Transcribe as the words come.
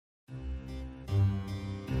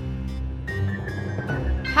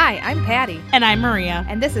Hi, I'm Patty, And I'm Maria.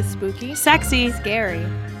 and this is Spooky, Sexy, Scary,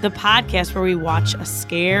 the podcast where we watch a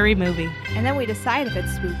scary movie. and then we decide if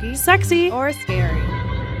it's spooky Sexy. or scary.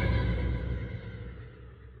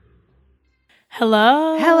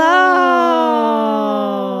 Hello. Hello.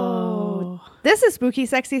 This is Spooky,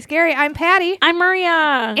 Sexy, Scary. I'm Patty, I'm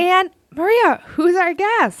Maria. and Maria, who's our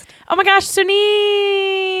guest? Oh my gosh, Sunil.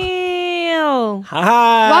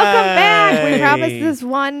 Hi. Welcome back. We promise this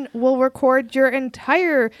one will record your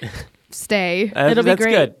entire stay. It'll be that's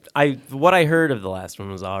great. good. What I heard of the last one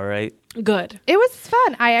was all right. Good. It was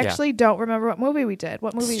fun. I actually don't remember what movie we did.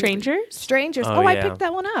 What movie? Strangers? Strangers. Oh, I yeah. picked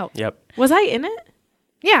that one out. Yep. Was I in it?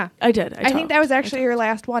 Yeah. I did. I think that was actually your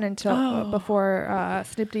last one until Oh. before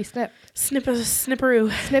Snippity Snip. Snipperoo.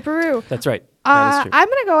 Snipperoo. That's right. That is true. I'm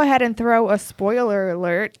going to go ahead and throw a spoiler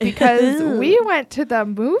alert because we went to the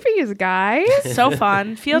movies, guys. So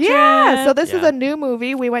fun. Field Yeah. trip. So this is Yeah. a new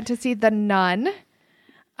movie. We went to see The Nun,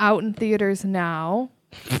 out in theaters now.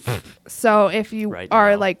 So if you Right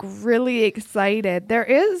are now. like really excited, there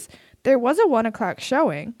was a 1:00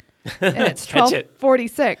 showing. And it's Catch it.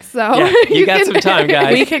 12:46. So Yeah, you got some time,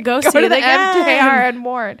 guys. we could go, go see to it the again. MJR and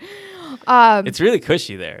Mourn. It's really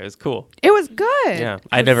cushy there. It was cool. It was good. Yeah.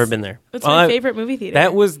 I'd never been there. It's Well, my favorite movie theater.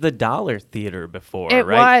 That was the Dollar Theater before, It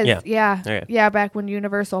right? was. Yeah. Okay. Yeah, back when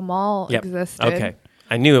Universal Mall Yep. existed. Okay.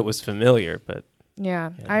 I knew it was familiar, but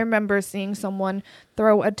Yeah. I remember seeing someone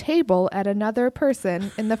throw a table at another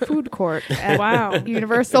person in the food court at Wow.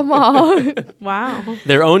 Universal Mall. Wow.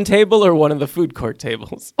 their own table or one of the food court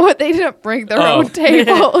tables? What, they didn't bring their Oh. own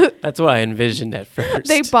table. That's what I envisioned at first.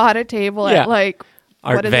 They bought a table Yeah. at like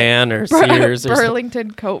Art what is Van or Sears or something. Burlington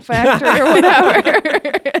Coat Factory or whatever.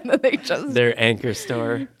 And then they just Their anchor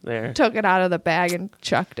store there. took it out of the bag and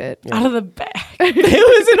chucked it. Out of the bag. It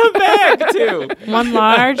was in a bag, too. One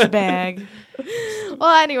large bag.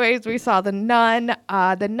 Well, anyways, we saw The Nun.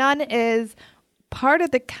 The Nun is part of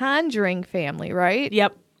the Conjuring family, right?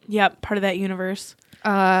 Yep. Part of that universe.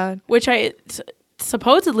 Uh, Which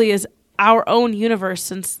supposedly is our own universe,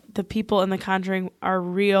 since the people in The Conjuring are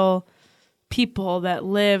real people that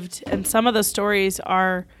lived, and some of the stories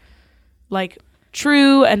are like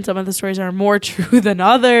true and some of the stories are more true than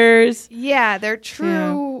others. yeah, they're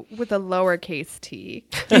true with a lowercase t.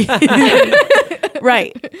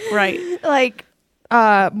 Right. Like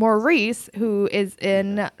Maurice, who is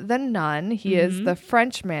in The Nun, he is the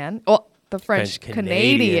Frenchman. Well, the French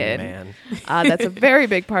Canadian. man. That's a very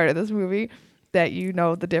big part of this movie that you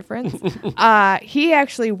know the difference. He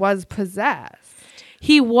actually was possessed.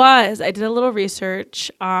 He was. I did a little research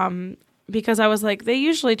because I was like, they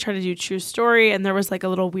usually try to do true story, and there was like a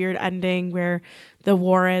little weird ending where the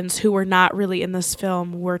Warrens, who were not really in this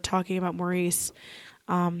film, were talking about Maurice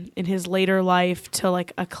in his later life to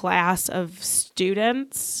like a class of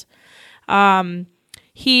students.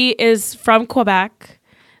 He is from Quebec,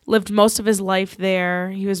 lived most of his life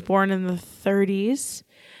there. He was born in the 30s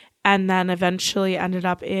and then eventually ended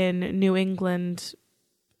up in New England,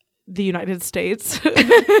 the United States,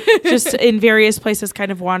 just in various places,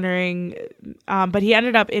 kind of wandering. But he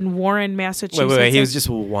ended up in Warren, Massachusetts. Wait. He was just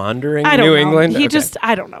wandering I don't New know. England? He Okay. just,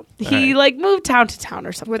 I don't know. He like moved town to town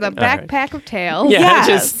or something. With a right. backpack of tails.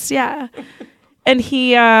 Yeah. Yeah. And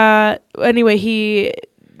he, anyway, he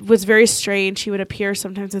was very strange. He would appear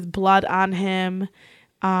sometimes with blood on him.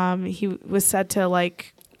 He was said to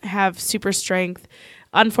like have super strength.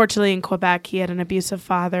 Unfortunately, in Quebec, he had an abusive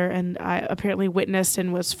father, and I apparently witnessed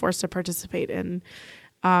and was forced to participate in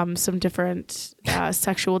some different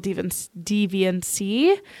sexual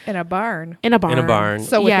deviancy In a barn. in a barn. In a barn.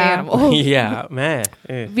 So with Yeah. animals. Yeah, man.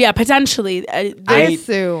 Yeah, potentially. I They-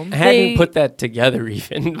 assume. I hadn't They- put that together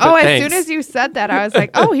even. Oh, but as thanks. soon as you said that, I was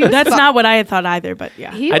like, oh, he was That's not what I had thought either, but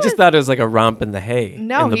yeah. He I was, just thought it was like a romp in the hay.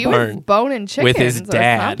 no, in the he barn. was boning chickens with his or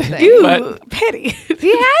dad. something. Ew, But- pity.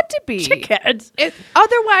 He had to be. Chickens.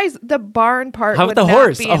 Otherwise, the barn part How would about the not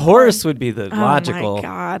horse? be A horse would be the Oh logical. my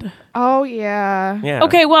God. Oh, yeah. Yeah.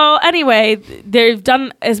 Okay, well, anyway, they've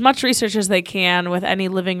done as much research as they can with any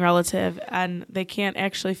living relative, and they can't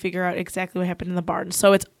actually figure out exactly what happened in the barn.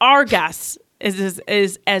 So it's our guess is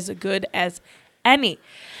as good as any.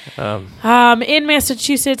 In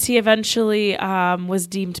Massachusetts, he eventually was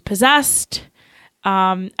deemed possessed.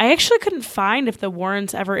 I actually couldn't find if the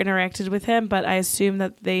Warrens ever interacted with him, but I assume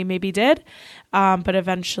that they maybe did. But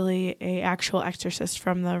eventually a actual exorcist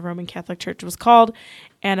from the Roman Catholic Church was called,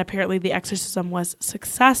 and apparently the exorcism was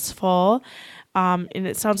successful. And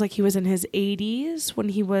it sounds like he was in his 80s when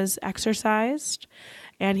he was exorcised,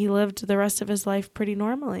 and he lived the rest of his life pretty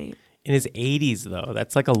normally. In his 80s, though.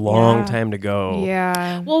 That's like a long Yeah. time to go.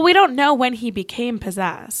 Yeah. Well, we don't know when he became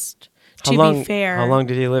possessed, to be fair. How long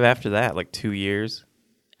did he live after that? Like 2 years?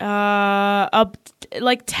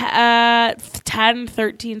 like 10,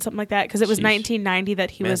 13, something like that, because it was Sheesh. 1990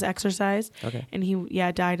 that he Man. was exorcised. Okay. And he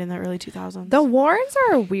died in the early 2000s. The Warrens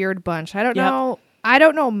are a weird bunch. I don't Yep. know. I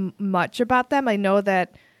don't know much about them. I know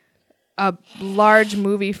that a large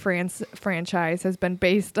movie franchise has been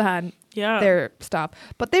based on Yeah. their stuff.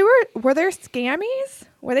 But were there scammies?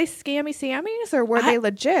 Were they scammy Sammies or were they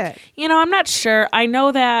legit? I'm not sure. I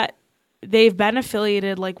know that they've been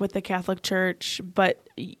affiliated like with the Catholic Church, but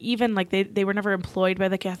even like they were never employed by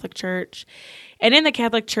the Catholic Church. And in the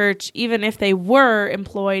Catholic Church, even if they were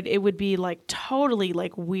employed, it would be like totally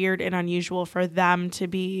like weird and unusual for them to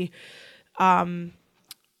be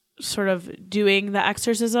sort of doing the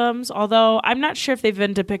exorcisms, although I'm not sure if they've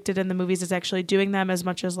been depicted in the movies as actually doing them as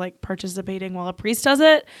much as like participating while a priest does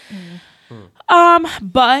it.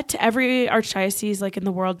 But every archdiocese like in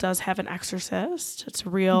the world does have an exorcist. It's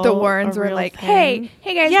real. The Warrens a were real like, thing.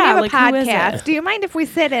 hey guys, Yeah, we have like, a who is podcast. it? Do you mind if we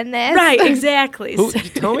sit in this? Right, exactly. Who,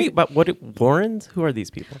 tell me about Warrens? Who are these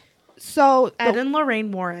people? So Ed and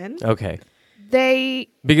Lorraine Warren. Okay. they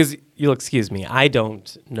Because you'll excuse me, I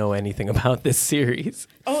don't know anything about this series.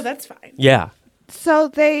 Oh, that's fine. Yeah.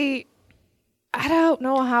 I don't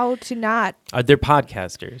know how to not. Are they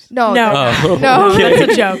podcasters? No, No. they're- Oh. no,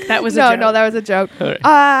 That's a joke. That was a joke. no, that was a joke.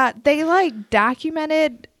 All They like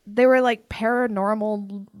documented. They were like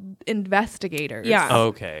paranormal investigators. Yeah.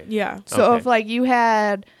 Okay. Yeah. So Okay. if like you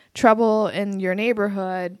had trouble in your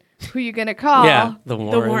neighborhood, who you gonna call? Yeah, the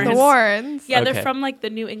Warrens. Warrens. The Warrens. Yeah, Okay. they're from like the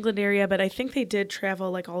New England area, but I think they did travel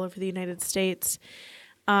like all over the United States.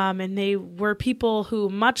 And they were people who,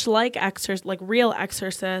 much like real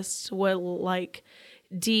exorcists, would like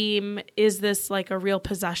deem, is this like a real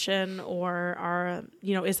possession, or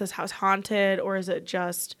is this house haunted, or is it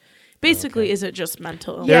just basically is it just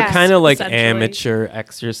mental illness? They're Yes. kind of like essentially. amateur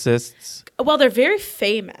exorcists. Well, they're very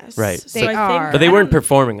famous, Right. They are. But they I weren't don't-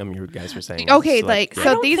 performing them, you guys were saying. Okay, So, like yeah.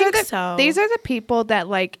 so don't these are think the so. these are the people that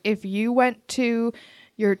like if you went to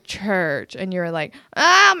your church and you're like,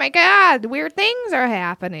 oh my god, weird things are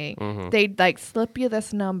happening, they'd like slip you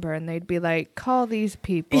this number and they'd be like, call these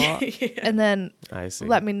people and then I see.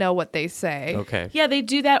 let me know what they say. Okay. Yeah, they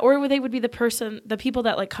do that, or they would be the people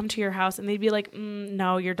that like come to your house and they'd be like,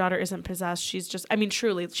 no, your daughter isn't possessed. She's just,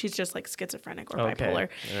 truly, she's just like schizophrenic or Okay. bipolar.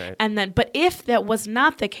 All right. And then, but if that was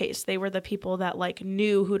not the case, they were the people that like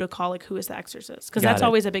knew who to call, like who is the exorcist, because Got that's it.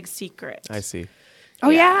 always a big secret. I see. Oh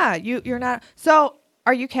yeah, you're not. So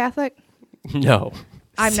are you Catholic? No.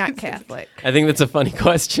 I'm not Catholic. I think that's a funny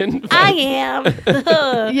question. I am.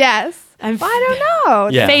 Yes. I'm Well, I don't know.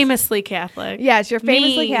 Yeah. famously Catholic. Yes, you're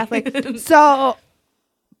famously Me. Catholic. So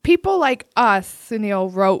people like us,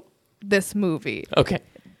 Sunil, wrote this movie. Okay.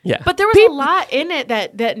 Yeah. But there was a lot in it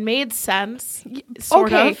that made sense,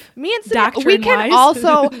 sort Okay, of. me and Sunil, we can doctrine-wise.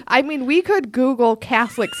 also, we could Google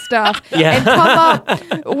Catholic stuff Yeah. and come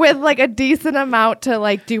up with like a decent amount to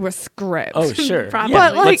like do a script. oh, sure. Probably. Yeah.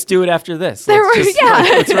 But, like, let's do it after this. there Let's were- just, yeah.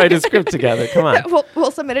 let's write a script together. Come on. We'll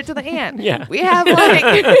submit it to the Ant. Yeah. We have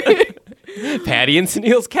like, Patty and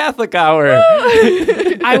Sunil's Catholic Hour.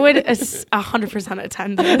 I would 100%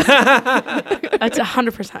 attend this. That's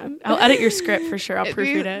 100%. I'll edit your script for sure. I'll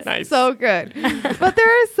proofread it. Nice. so good. But there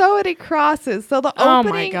are so many crosses. So the Oh my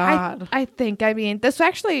opening, God. I think, this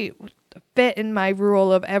actually fit in my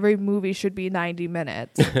rule of every movie should be 90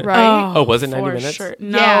 minutes, right? Oh, was it 90 for minutes? Sure.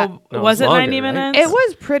 No, Yeah. No, was it's it longer, 90 right? minutes? It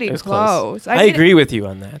was pretty It was close. I mean, agree with you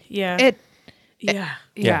on that. Yeah. Yeah.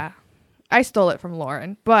 yeah. I stole it from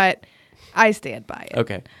Lauren, but I stand by it.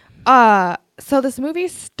 Okay. So this movie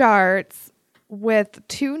starts with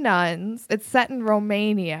two nuns. It's set in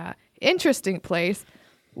Romania. Interesting place.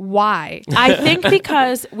 Why? I think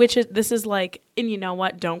because, this is like, and you know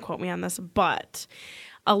what? Don't quote me on this, but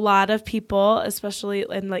a lot of people, especially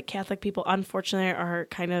and like Catholic people, unfortunately, are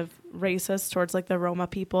kind of racist towards like the Roma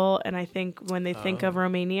people. And I think when they think of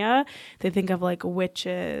Romania, they think of like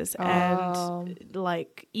witches and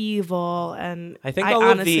like evil. And I think I all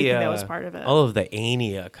honestly of the think that was part of it. all of the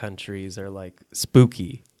Ania countries are like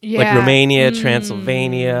spooky. Yeah. Like Romania,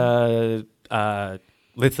 Transylvania,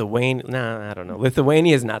 Lithuania. No, I don't know.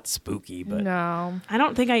 Lithuania is not spooky, but No. I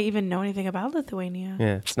don't think I even know anything about Lithuania.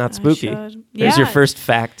 yeah, it's not I spooky. should. There's your Yeah. first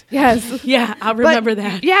fact. Yes. Yeah, I'll But, remember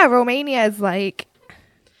that. Yeah, Romania is like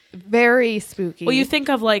very spooky. Well, you think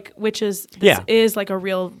of like witches. This Yeah. is like a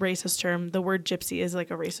real racist term. The word gypsy is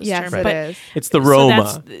like a racist yes, term. it but is. It's the so Roma.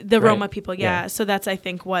 that's the right? Roma people. Yeah. Yeah. So that's I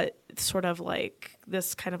think what sort of like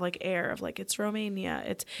this kind of like air of like it's Romania.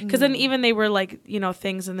 It's because then even they were like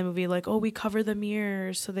things in the movie like, oh, we cover the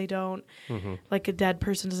mirrors so they don't like a dead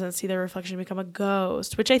person doesn't see their reflection become a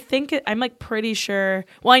ghost, which I think I'm like pretty sure.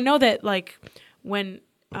 Well, I know that like when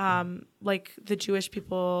like the Jewish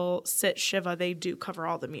people sit Shiva, they do cover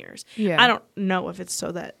all the mirrors. Yeah. I don't know if it's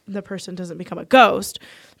so that the person doesn't become a ghost,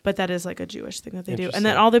 but that is like a Jewish thing that they do. And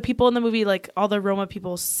then all the people in the movie, like all the Roma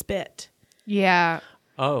people spit. Yeah.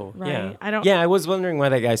 Oh, Right. yeah. I was wondering why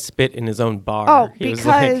that guy spit in his own bar. Oh, He was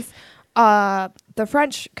like- because the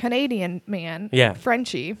French Canadian man, Yeah.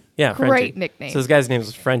 Frenchie, yeah, great Frenchie. nickname. So this guy's name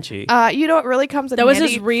was Frenchie. You know what really comes in That was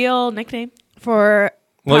handy his real nickname. for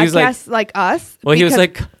Well, he was like- podcasts like us? well, he was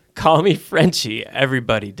because- like, call me Frenchie.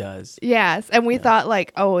 Everybody does. yes, and we thought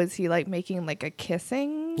like, oh, is he like making like a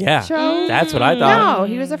kissing Yeah. show? That's what I thought. No,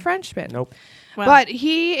 he was a Frenchman. Nope. Well, But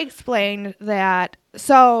he explained that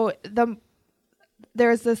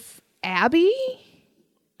there's this abbey.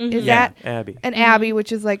 Is Yeah, that Abby. an abbey,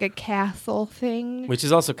 which is like a castle thing? Which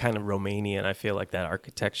is also kind of Romanian, I feel like, that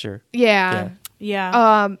architecture. Yeah.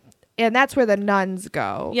 yeah. And that's where the nuns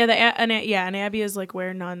go. Yeah, an abbey is like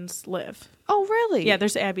where nuns live. Oh, really? Yeah,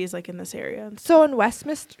 there's abbeys like in this area. So in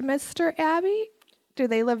Westminster Abbey, do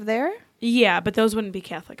they live there? Yeah, but those wouldn't be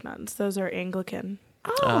Catholic nuns. Those are Anglican.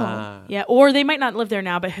 Oh. Yeah, or they might not live there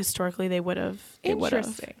now, but historically they would have.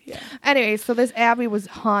 Interesting. Yeah. Anyway, so this abbey was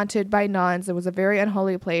haunted by nuns. It was a very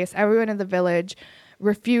unholy place. Everyone in the village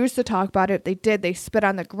refused to talk about it. If they did, they spit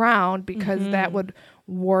on the ground because that would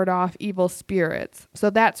ward off evil spirits. So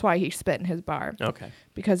that's why he spit in his bar. Okay.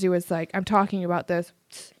 Because he was like, I'm talking about this.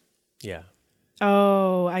 Yeah.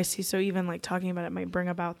 Oh, I see. So even like talking about it might bring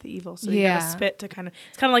about the evil. So you Yeah. gotta spit to kind of.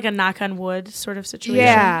 It's kind of like a knock on wood sort of situation.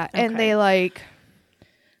 Yeah. And Okay. they like,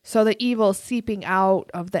 so the evil seeping out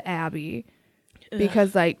of the abbey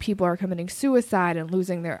because like people are committing suicide and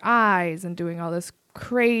losing their eyes and doing all this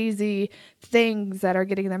crazy things that are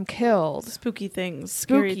getting them killed. spooky things,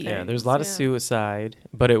 scary Spooky. things. Yeah, there's a lot of suicide,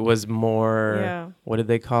 but it was more, Yeah. what did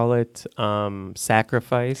they call it?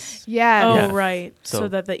 Sacrifice. Yeah. Oh, Yeah. right. So So-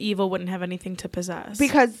 that the evil wouldn't have anything to possess.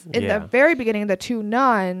 Because in Yeah. the very beginning, the two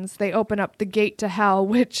nuns, they open up the gate to hell,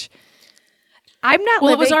 which I'm not well,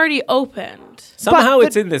 it living. was already opened. Somehow But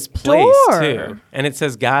it's the in this place, door- too. And it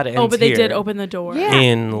says God ends Oh, but they here did open the door. Yeah.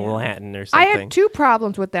 in Latin or I something. had two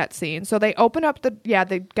problems with that scene. So they open up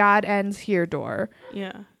the God ends here door.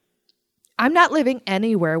 Yeah. I'm not living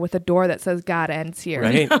anywhere with a door that says God ends here.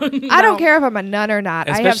 Right? I don't care if I'm a nun or not.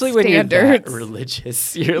 Especially I have when you're standards. that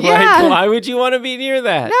religious. You're Yeah. like, why would you want to be near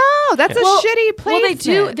that? No, that's a shitty place.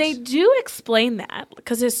 Well, they do explain that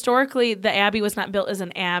because historically the abbey was not built as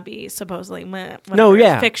an abbey, supposedly. Whatever, No,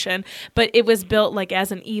 yeah. fiction, but it was built like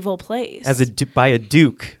as an evil place. As by a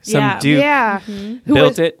duke. Some Yeah. duke Yeah. Who built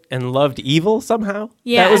was- it and loved evil somehow.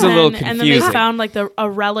 yeah, That was a and little then, confusing. And then they found like a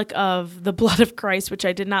relic of the blood of Christ, which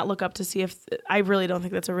I did not look up to see if I really don't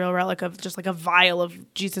think that's a real relic of just like a vial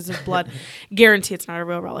of Jesus' blood. Guarantee it's not a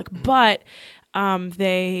real relic, but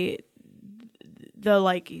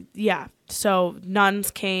so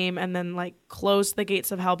nuns came and then like closed the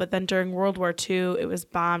gates of hell, but then during World War II it was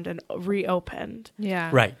bombed and reopened. Yeah.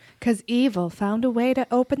 Right. Because evil found a way to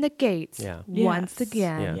open the gates Yeah. once Yes.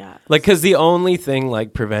 again. Yeah. Yeah. Like, because the only thing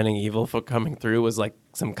like preventing evil from coming through was like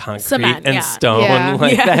some concrete Cement, and yeah. stone. Yeah.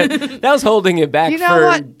 Like Yeah. that was holding it back You know for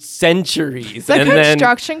what? centuries. The and then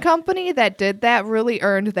construction company that did that really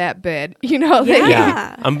earned that bid. You know, they, Yeah.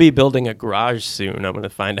 yeah, I'm gonna be building a garage soon. I'm gonna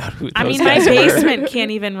find out who those I mean, my guys were. basement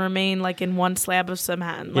can't even remain like in one slab of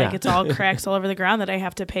cement. Like Yeah. it's all cracks all over the ground that I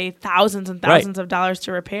have to pay thousands and thousands of dollars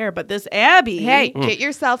to repair. But this abbey, hey, get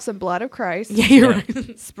yourself some blood of Christ. yeah, you're Yeah.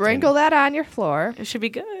 right. Sprinkle that on your floor. It should be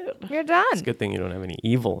good. You're done. It's a good thing you don't have any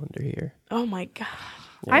evil under here. Oh my god!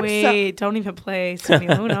 I'm Wait, don't even play.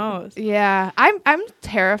 Sonia. Who knows? Yeah, I'm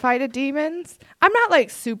terrified of demons. I'm not like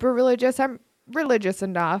super religious. I'm religious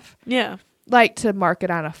enough, Yeah. like to mark it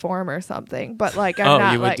on a form or something. But like I'm Oh,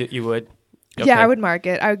 not you would. like You would. yeah, Okay. I would mark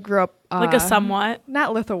it. I grew up Like a somewhat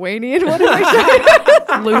not Lithuanian. What am I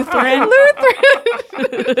saying?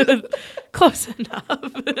 Lutheran. Close enough.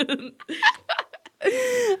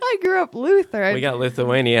 I grew up Lutheran. We got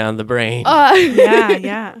Lithuania on the brain. yeah,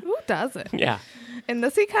 yeah. Who doesn't yeah. in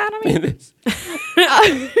this economy? It's-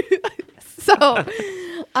 So,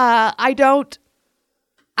 I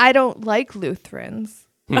don't like Lutherans.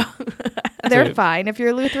 They're So- fine. If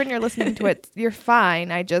you're Lutheran, you're listening to it. You're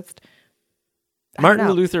fine. I don't Martin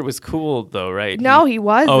know. Luther was cool though, right? No, he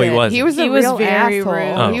wasn't. Oh, he wasn't. He was a He was real very asshole.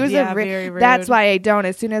 rude. Oh. He was Yeah, a very rude. That's why I don't.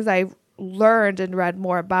 As soon as I learned and read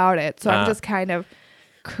more about it, so I'm Ah. just kind of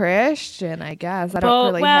Christian, I guess. I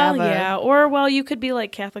don't really have a... Or you could be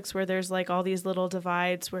like Catholics where there's like all these little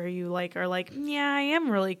divides where you like are like,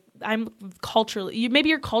 I'm culturally, maybe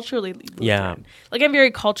you're culturally Lutheran. Yeah. Like I'm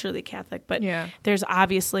very culturally Catholic, but Yeah. there's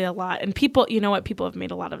obviously a lot. And people, you know what, people have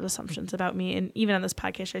made a lot of assumptions about me. And even on this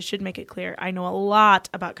podcast, I should make it clear, I know a lot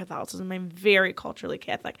about Catholicism. I'm very culturally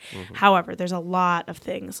Catholic. However, there's a lot of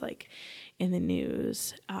things like in the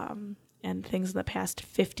news, and things in the past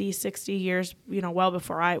 50, 60 years, well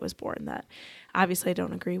before I was born that obviously I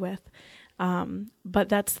don't agree with. But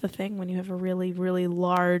that's the thing. When you have a really, really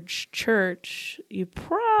large church, you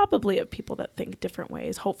probably have people that think different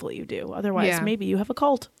ways. Hopefully you do. Otherwise, maybe you have a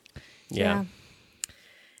cult. Yeah.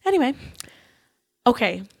 Anyway.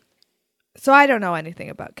 Okay. So I don't know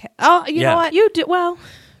anything about you know what? You do. Well,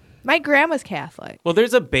 My grandma's Catholic. Well,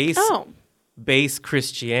 there's a base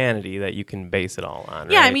Christianity that you can base it all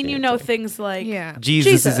on. Yeah, right? I mean, things like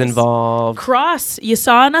Jesus is involved. Cross. You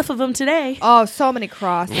saw enough of them today. Oh, so many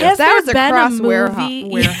crosses. Has That there was a been cross a movie?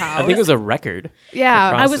 warehouse. I think it was a record.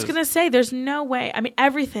 Yeah. I was going to say, there's no way. I mean,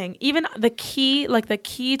 everything, even the key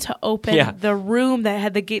to open the room that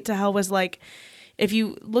had the gate to hell was like, if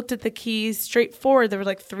you looked at the keys straight forward, there were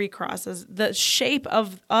like 3 crosses. The shape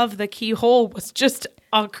of the keyhole was just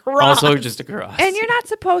a cross. Also just a cross. And you're not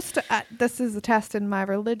supposed to, this is a test in my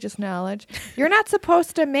religious knowledge, you're not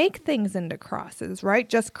supposed to make things into crosses, right?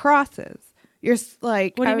 Just crosses. You're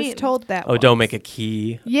like, what do you I was mean? told that. Oh, don't make a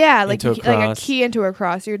key. Yeah, like into a like a cross. key into a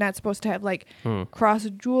cross. You're not supposed to have like cross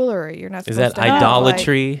jewelry. You're not Is supposed that to have,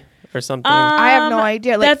 idolatry or something? I have no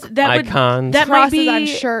idea. Like icons. That might crosses be on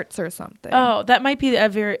shirts or something. Oh, that might be a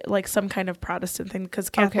very like some kind of Protestant thing because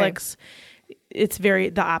Catholics, it's very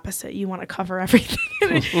the opposite. You want to cover everything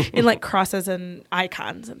in like crosses and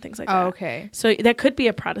icons and things like that. Oh, okay. So that could be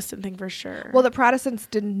a Protestant thing for sure. Well, the Protestants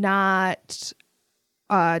did not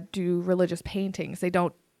do religious paintings. They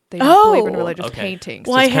don't believe in religious paintings.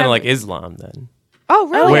 So it's kind of like Islam then. Oh,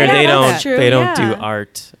 really? Where they that's true. don't do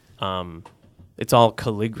art. It's all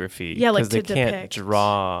calligraphy. Yeah, like because they to can't depict.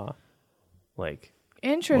 draw like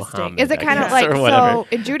Interesting. Muhammad, Is it I kind of guess, like, or whatever. so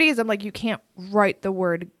in Judaism, like you can't write the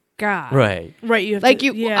word God. right. You have Like to,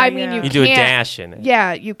 you, yeah, I mean, yeah. you do a can't- dash in it.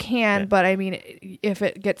 Yeah, you can, Yeah. but I mean, if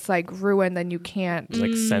it gets like ruined, then you can't. It's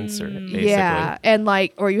like censor it, basically. Yeah, and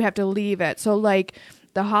like, or you have to leave it. So like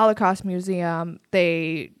the Holocaust Museum,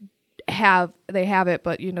 they have it,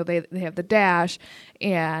 but they have the dash,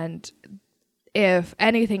 and if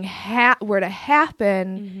anything were to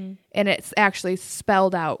happen and it's actually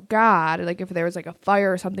spelled out God, like if there was like a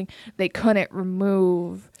fire or something, they couldn't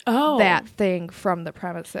remove that thing from the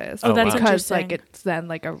premises. Oh, that's because interesting. like it's then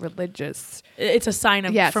like a religious. It's a sign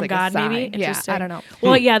of Yeah, from like a God, maybe. sign. Yeah, Interesting. I don't know.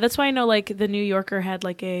 Well, yeah, that's why I know. Like the New Yorker had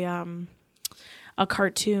like a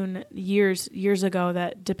cartoon years ago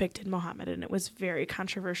that depicted Muhammad, and it was very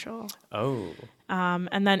controversial. Oh.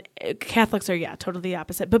 And then Catholics are totally the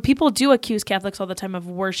opposite. But people do accuse Catholics all the time of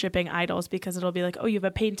worshiping idols because it'll be like, oh, you have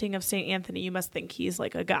a painting of Saint Anthony, you must think he's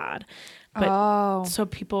like a god. But so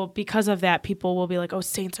people, because of that, people will be like, oh,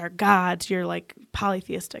 saints are gods. You're like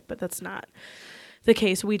polytheistic, but that's not the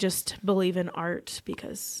case. We just believe in art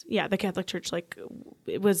because the Catholic Church, like,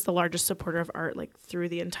 it was the largest supporter of art like through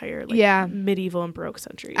the entire medieval and Baroque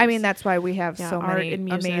centuries. I mean, that's why we have so art many and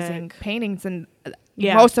music. amazing paintings, and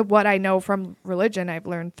most of what I know from religion I've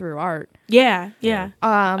learned through art. Yeah.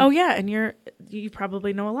 And you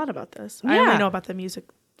probably know a lot about this. I only know about the music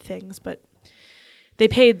things, but they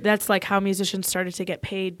paid. That's like how musicians started to get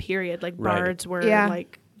paid. Period. Like bards were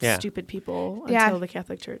like stupid people until the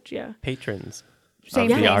Catholic Church. Yeah, Patrons Same of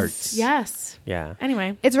the thing. arts. Yes. Yeah.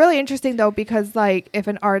 Anyway, It's really interesting though, because like if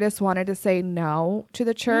an artist wanted to say no to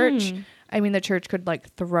the church, I mean, the church could like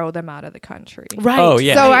throw them out of the country. right. Oh,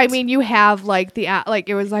 yeah. So Right. I mean, you have like like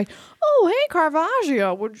it was like, oh hey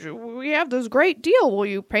Caravaggio, we have this great deal? Will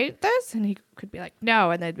you paint this? And he could be like,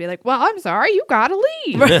 no, and they'd be like, well, I'm sorry, you gotta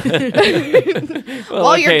leave.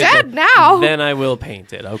 Well, you're dead now. Then I will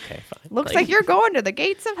paint it. Okay, fine. Looks like you're going to the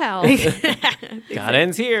gates of hell. God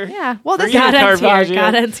ends here. Yeah. Well, this For you, God ends here. Caravaggio.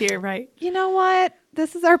 God ends here. Right. You know what?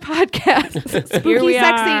 This is our podcast. Spooky, Here we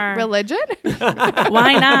sexy are. religion.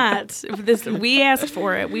 Why not? We asked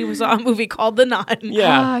for it. We saw a movie called The Nun.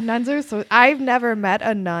 Yeah. Nuns are so. I've never met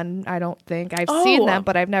a nun. I don't think I've seen them,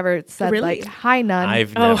 but I've never said Really? like "Hi, nun."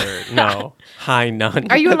 I've never. No. Hi, none.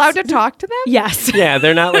 Are you allowed to talk to them? Yes. Yeah,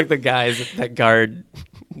 they're not like the guys that guard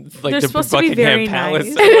like They're the supposed to be Buckingham very Palace.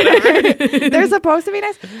 nice. Or whatever. They're supposed to be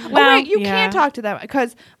nice. Well, wait, you yeah. can talk to them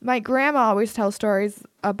because my grandma always tells stories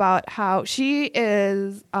about how she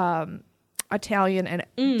is Italian and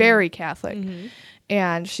very Catholic,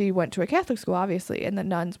 and she went to a Catholic school, obviously, and the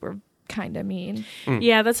nuns were kind of mean.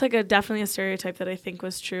 Yeah, that's like definitely a stereotype that I think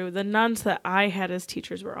was true. The nuns that I had as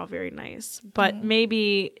teachers were all very nice, but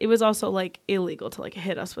maybe it was also like illegal to like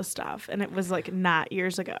hit us with stuff, and it was like not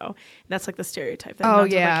years ago. That's like the stereotype that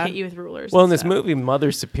nuns would, like, hit you with rulers. Well, in and this stuff. movie,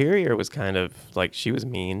 Mother Superior was kind of like, she was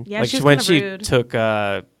mean. Yeah, like she was when kinda she rude.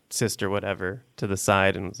 took sister whatever to the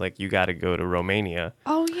side and was like, "You got to go to Romania."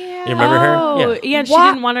 Oh yeah. You remember her? Oh, Yeah. yeah, and she What?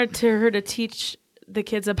 didn't want her to teach the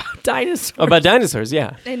kids about dinosaurs. Oh, about dinosaurs,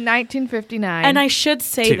 yeah. In 1959. And I should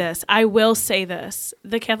say Two. this. I will say this.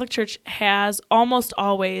 The Catholic Church has almost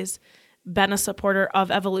always been a supporter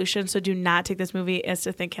of evolution. So do not take this movie as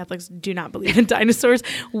to think Catholics do not believe in dinosaurs.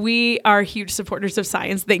 We are huge supporters of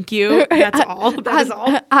science. Thank you. That's all. That is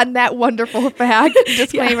all. On that wonderful fact,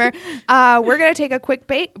 disclaimer, we're going to take a quick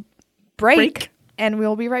break, and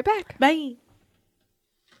we'll be right back. Bye.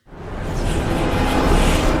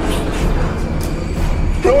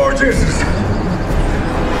 Lord Jesus,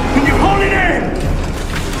 in your holy name,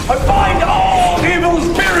 I bind all evil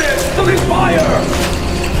spirits to this fire.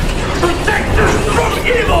 Protect us from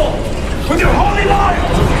evil with your holy light.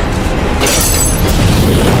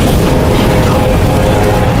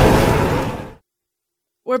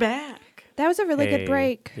 We're back. That was a really Hey, good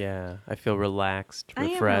break. Yeah, I feel relaxed, I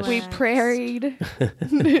am refreshed. We relaxed. prayed.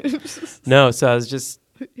 No, so I was just.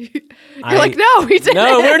 You're like, no, we didn't.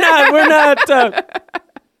 No, we're not. We're not.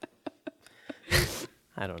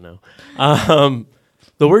 I don't know.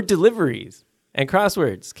 The word deliveries and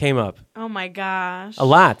crosswords came up Oh my gosh. a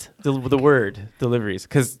lot. The word deliveries,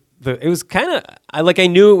 because it was kind of I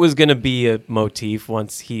knew it was going to be a motif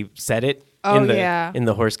once he said it. Oh, in the, yeah. in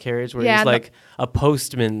the horse carriage, where Yeah, he's and the- like a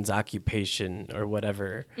postman's occupation or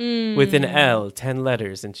whatever with an L, 10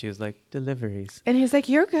 letters, and she was like deliveries. And he's like,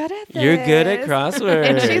 you're good at this. You're good at crosswords.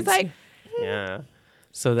 And she's like, yeah.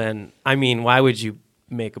 So then, I mean, why would you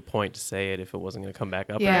make a point to say it if it wasn't going to come back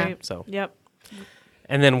up? Yeah. Right? So, Yep.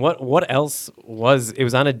 and then what else was? It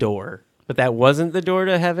was on a door, but that wasn't the door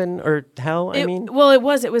to heaven or hell. I mean, Well, it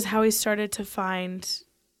was how he started to find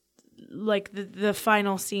like the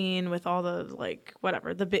final scene with all the like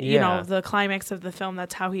whatever the bit Yeah. the climax of the film.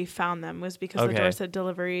 That's how he found them, was because the Okay. door said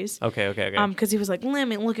deliveries. okay. Because he was like, let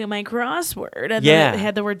me look at my crossword, and Yeah. then it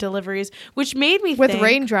had the word deliveries, which made me with think,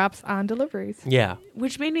 raindrops on deliveries. Yeah.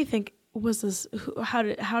 was this how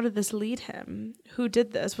did this lead him? Who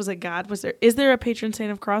did this? Was it God? Is there a patron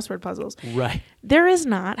saint of crossword puzzles? Right. There is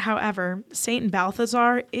not. However, Saint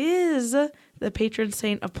Balthazar is the patron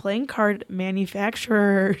saint of playing card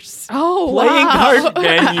manufacturers. Oh, Playing card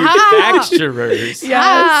manufacturers.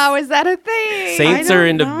 How is that a thing? Saints I are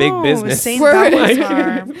don't into big know. business. Saint We're-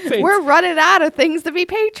 Balthazar. Saints, We're running out of things to be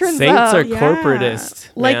patrons saints of. are Yeah. corporatists.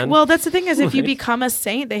 Like, man. well, that's the thing is, if you Like- become a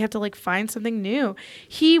saint, they have to like find something new.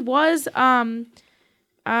 He was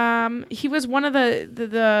he was one of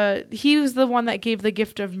he was the one that gave the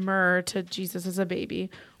gift of myrrh to Jesus as a baby.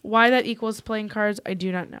 Why that equals playing cards, I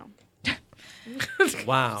do not know.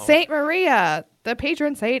 Wow. Saint Maria, the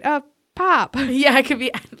patron saint of pop. Yeah, it could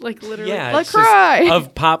be like literally. Yeah, it's LaCroix. just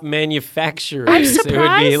of pop manufacturers. I'm It would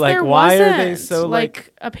surprised be like, there why wasn't are they so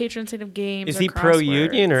like? a patron saint of games? Is or he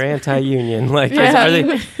pro-union or crosswords. anti-union? Like, Yeah. are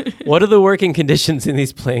they? What are the working conditions in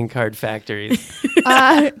these playing card factories?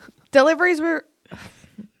 Deliveries were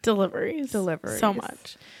deliveries? Deliveries. So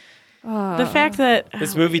much. The fact that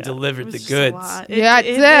This oh movie my God, delivered it was the just a goods. lot. Yeah,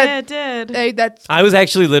 it did. hey, that's I was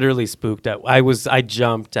actually literally spooked. I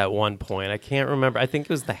jumped at one point. I can't remember. I think it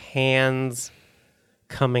was the hands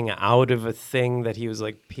coming out of a thing that he was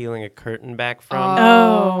like peeling a curtain back from.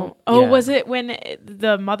 Oh, Yeah. was it when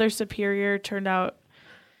the Mother Superior turned out?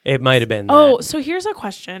 It might have been. Oh, that. so here's a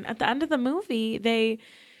question. At the end of the movie, the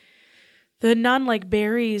nun like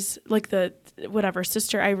buries like the whatever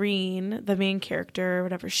Sister Irene, the main character,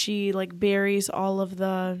 whatever, she like buries all of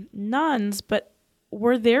the nuns. But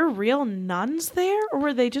were there real nuns there, or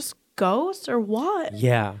were they just ghosts, or what?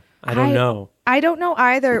 Yeah. I don't know. I don't know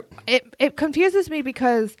either. It confuses me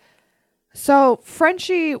because so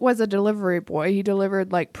Frenchie was a delivery boy. He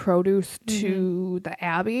delivered like produce to the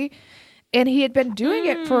Abbey. And he had been doing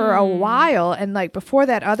it for a while, and like before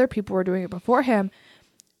that other people were doing it before him.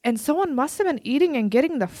 And someone must have been eating and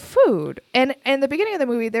getting the food. And in the beginning of the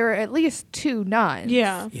movie there were at least 2 nuns.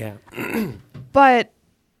 Yeah. Yeah. But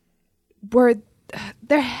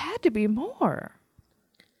there had to be more.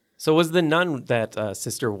 So was the nun that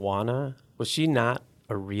Sister Juana? Was she not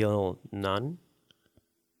a real nun?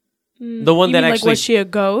 The one You that mean, actually like, was she a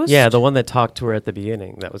ghost? Yeah, the one that talked to her at the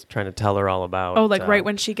beginning, that was trying to tell her all about. Oh, like right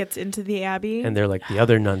when she gets into the Abbey. and they're like, the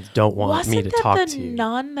other nuns don't want Wasn't me to that talk the to you.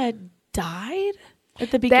 nun that died at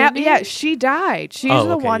the That beginning? yeah, she died. She's Oh,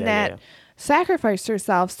 the okay, one yeah, that yeah. sacrificed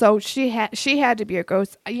herself, so she had to be a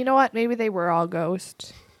ghost. You know what? Maybe they were all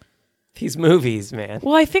ghosts. These movies, man.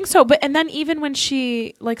 Well, I think so. But and then even when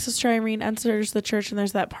she, like Sister Irene, enters the church and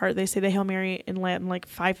there's that part, they say the Hail Mary in Latin like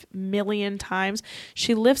 5 million times.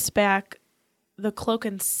 She lifts back the cloak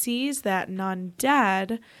and sees that nun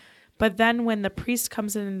dead. But then when the priest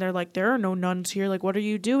comes in and they're like, there are no nuns here. Like, what are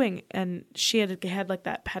you doing? And she had like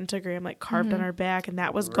that pentagram like carved on her back, and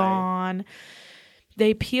that was gone.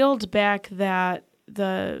 They peeled back the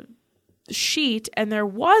sheet, and there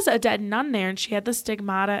was a dead nun there, and she had the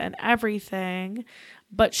stigmata and everything,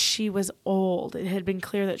 but she was old. It had been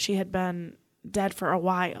clear that she had been dead for a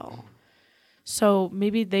while. So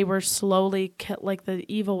maybe they were slowly like the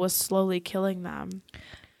evil was slowly killing them.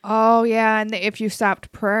 Oh yeah, and if you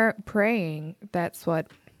stopped praying, that's what.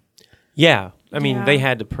 Yeah, I mean, Yeah. they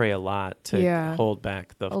had to pray a lot to Yeah. hold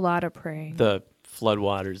back A lot of praying. the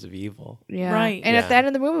floodwaters of evil. Yeah. Right. And Yeah. at the end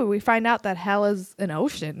of the movie, we find out that hell is an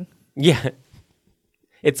ocean. Yeah,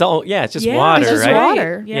 it's just Yeah, water, it's just right?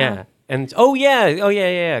 water. Yeah. And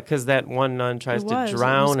because that one nun tries It to was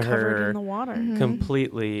drown covered her in the water.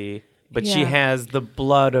 completely, but she Yeah. has the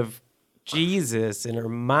blood of Jesus in her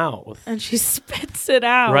mouth, And she spits it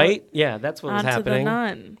out. right? Yeah, that's what was Onto happening. the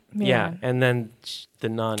nun. Yeah, and then the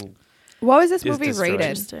nun. What was this Is movie destroyed. rated?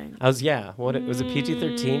 Interesting. Was it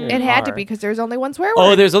PG-13 or It had to R? be because there's only one swear Oh,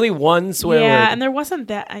 word. there's only one swear Yeah, word. and there wasn't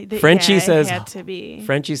that. Frenchie it says- had to be.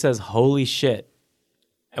 Frenchie says, "Holy shit!"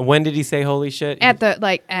 And when did he say "holy shit"? At the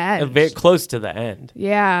end. Very close to the end.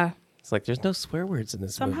 Yeah. It's like there's no swear words in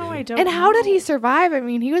this Somehow movie. I don't. And how did know. he survive? I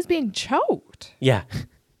mean, he was being choked Yeah,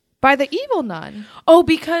 by the evil nun. Oh,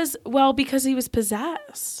 because he was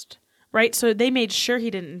possessed, right? So they made sure he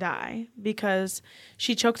didn't die because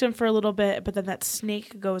she choked him for a little bit, but then that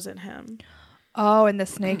snake goes in him. Oh, and the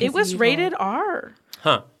snake. It is was evil. rated R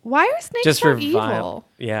huh? Why are snakes Just so for evil? vile.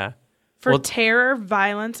 Yeah. for Well, terror,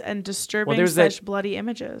 violence, and disturbing there's that- / bloody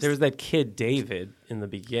images. There was that kid David in the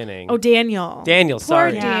beginning. oh, Daniel. Daniel. Poor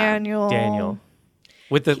Sorry, Yeah. Daniel. Daniel.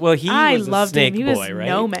 With the he I was a loved snake him. He boy, was right?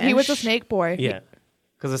 gnomish. He was a snake boy. Yeah,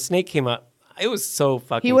 because a snake came up. It was so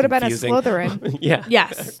fucking. He would have been a confusing. Slytherin. Yeah.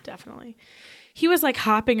 Yes, definitely. He was like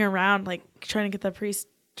hopping around, like trying to get the priest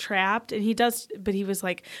trapped, and but he was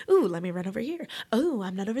like, "Ooh, let me run over here. Oh,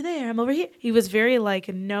 I'm not over there. I'm over here." He was very like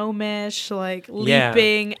gnomish, like Yeah.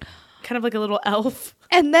 leaping, kind of like a little elf.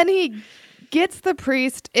 And then he gets the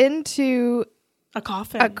priest into A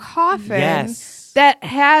coffin. a coffin Yes. that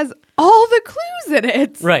has all the clues in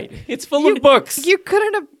it. Right. It's full of books. You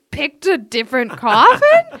couldn't have picked a different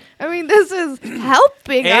coffin? I mean, this is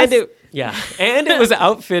helping us. And it was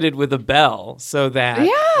outfitted with a bell, so that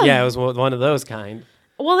Yeah. it was one of those kind.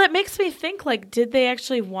 Well, that makes me think, like, did they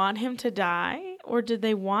actually want him to die, or did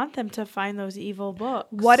they want them to find those evil books?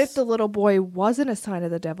 What if the little boy wasn't a sign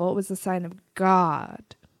of the devil? It was a sign of God.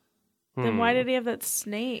 Then why did he have that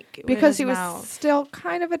snake? in Because his he was mouth? still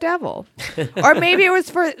kind of a devil. Or maybe it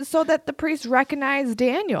was so that the priest recognized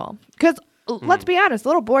Daniel. Because let's be honest,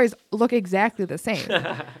 little boys look exactly the same.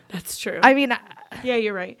 That's true. I mean, Yeah,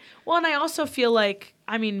 you're right. Well, and I also feel like,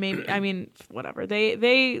 whatever.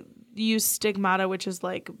 They use stigmata, which is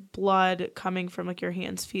like blood coming from like your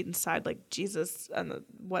hands, feet, and side, like Jesus and the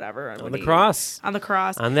whatever. On the cross. On the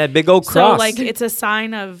cross. On that big old So cross. like it's a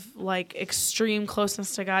sign of like extreme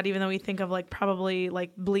closeness to God, even though we think of like probably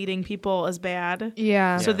like bleeding people as bad.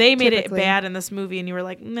 yeah. So they made Typically. it bad in this movie, and you were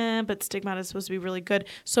like, nah, but stigmata is supposed to be really good.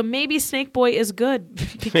 So maybe Snake Boy is good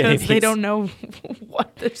because Maybe they it's- don't know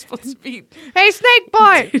what they're supposed to be. Hey, Snake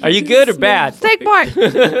Boy! Are you good or bad? Snake Boy!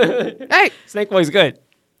 Hey, Snake Boy's good.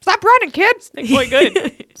 stop running, kid! Snake Boy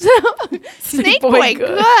good. Snake Boy,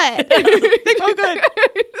 good! Snake Boy good.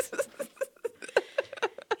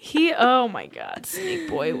 Oh my God, Snake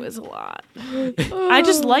Boy was a lot. I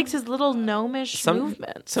just liked his little gnomish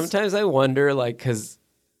movements. Sometimes I wonder, like, because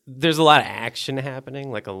there's a lot of action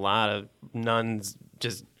happening, like a lot of nuns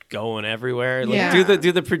just going everywhere. Like, Yeah.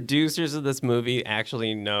 do the producers of this movie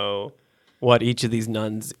actually know what each of these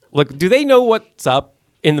nuns look? Do they know what's up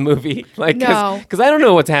in the movie? Like, No. because I don't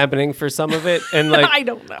know what's happening for some of it, and like I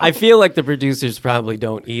don't know. I feel like the producers probably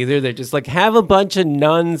don't either. They're just like, have a bunch of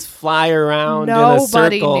nuns fly around in a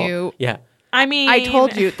Nobody circle. knew. Yeah. I mean, I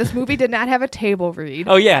told you, this movie did not have a table read.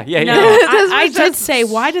 Oh yeah. No, Yeah. I was did just- say,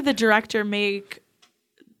 why did the director make?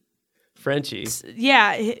 Frenchie.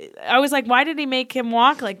 Yeah, I was like, why did he make him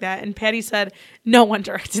walk like that? And Patty said, no one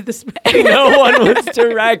directed this movie. No one was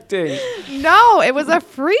directing. No, it was a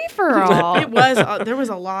free-for-all. It was. There was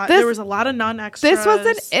a lot. This- there was a lot of non-extras. This was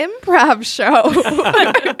an improv show.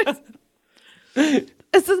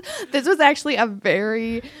 This was actually a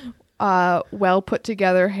very well put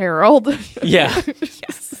together Harold. Yeah.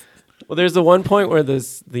 Well, there's the one point where the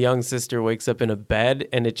young sister wakes up in a bed,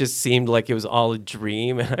 and it just seemed like it was all a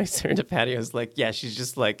dream. And I turned to Patty. I was like, "Yeah, she's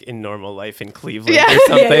just like in normal life in Cleveland or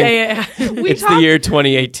something." Yeah. It's the year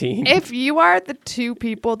 2018. If you are the two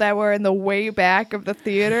people that were in the way back of the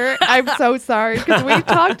theater, I'm so sorry because we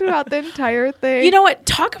talked about the entire thing. You know what?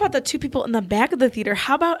 Talk about the two people in the back of the theater.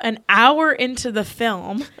 How about an hour into the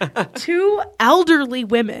film, two elderly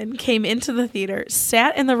women came into the theater,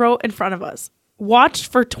 sat in the row in front of us, watched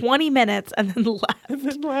for 20 minutes, and then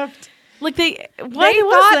left. Like they thought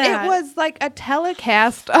it was like a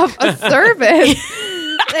telecast of a service.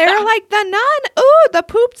 They were like, the nun, ooh, the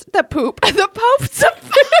Pope's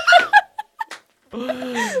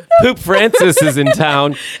Poop Francis is in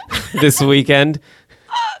town this weekend.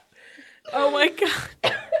 Oh my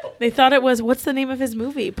God. They thought it was, what's the name of his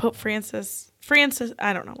movie? Pope Francis,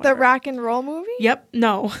 I don't know. The Whatever. rock and roll movie? Yep.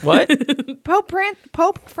 No. What? Pope Francis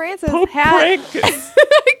Pope Francis.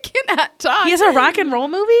 I cannot talk. He has a rock and roll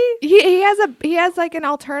movie? He has like an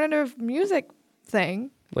alternative music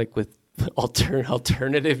thing. Like with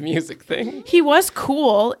alternative music thing. He was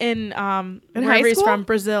cool in wherever high he's school? from,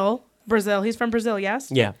 Brazil. He's from Brazil, yes?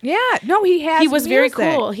 Yeah. Yeah, no, he has. He was very music.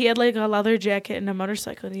 cool. He had like a leather jacket and a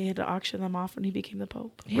motorcycle, and he had to auction them off when he became the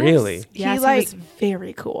Pope. Really? Yes, he like- was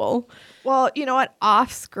very cool. Well, you know what?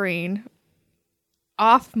 Off screen,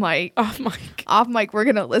 off mic, we're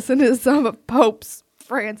gonna listen to some of Pope's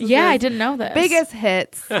Francis. Yeah, I didn't know this. biggest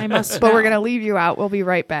hits. I must. But we're know. gonna leave you out. We'll be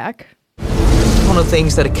right back. One of the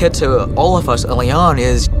things that occurred to all of us early on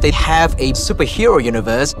is they have a superhero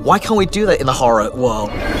universe. Why can't we do that in the horror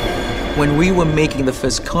world? When we were making the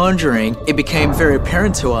first Conjuring, it became very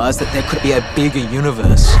apparent to us that there could be a bigger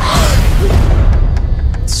universe.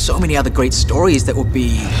 So many other great stories that would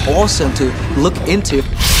be awesome to look into.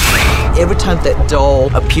 Every time that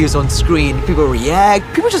doll appears on screen, people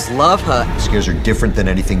react. People just love her. Scares are different than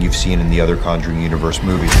anything you've seen in the other Conjuring Universe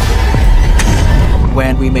movies.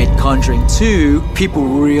 When we made Conjuring 2, people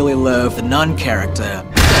really loved the nun character.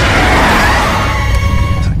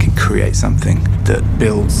 I can create something that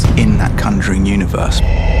builds in that Conjuring universe,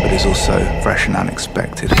 but is also fresh and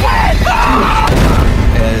unexpected.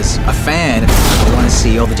 As a fan, I want to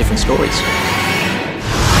see all the different stories.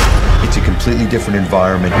 It's a completely different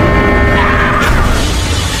environment.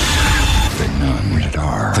 The Nun. Rated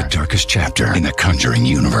R. The darkest chapter in the Conjuring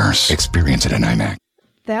universe. Experience it in IMAX.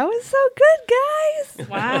 That was so good, guys.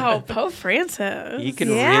 Wow, Pope Francis. He can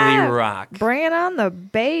Yeah. really rock. Bringing on the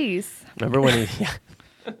bass. Remember when he...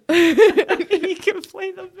 he can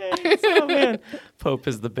play the bass. Oh, man. Pope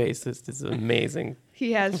is the bassist. It's amazing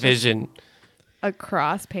He has vision. a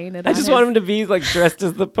cross painted. I just want him to be like dressed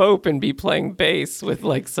as the Pope and be playing bass with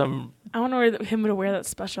like some... I want to wear him to wear that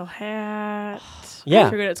special hat. Yeah. I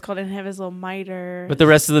forget what it's called, and have his little mitre. But the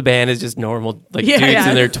rest of the band is just normal, like Yeah, dudes yeah.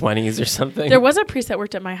 in their 20s or something. There was a priest that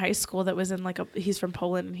worked at my high school that was in like he's from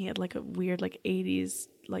Poland, and he had like a weird like 80s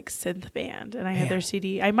like synth band, and I had their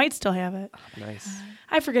CD. I might still have it. Nice.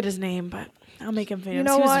 I forget his name, but I'll make him famous. You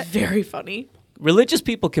know he was what? very funny. Religious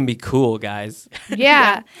people can be cool, guys.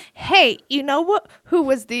 Yeah. Hey, you know what? Who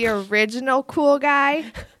was the original cool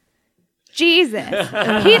guy? Jesus.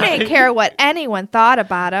 He didn't care what anyone thought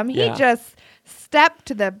about him. He Yeah. just stepped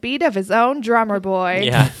to the beat of his own drummer boy.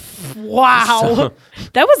 Yeah. Wow,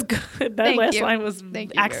 that was good. That Thank last you. line was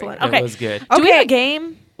Thank you very excellent. much. It Okay, was good. do we have Okay. a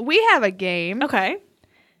game? We have a game. Okay.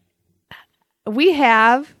 We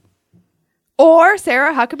have or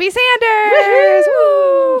Sarah Huckabee Sanders.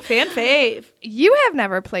 Woo! Fan fave. You have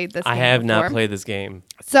never played this I game have not before. played this game.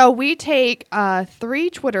 So we take 3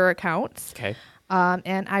 Twitter accounts. Okay.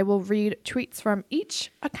 And I will read tweets from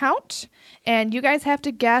each account, and you guys have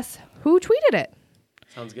to guess who tweeted it.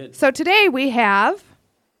 Sounds good. So today we have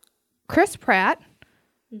Chris Pratt,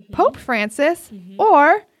 Pope Francis,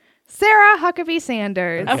 or Sarah Huckabee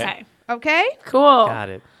Sanders. Okay. Okay? Cool. Got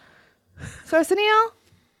it. So, Sunil,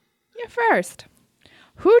 you're first.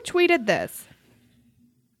 Who tweeted this?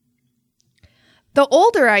 The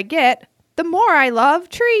older I get, the more I love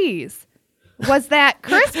trees. Was that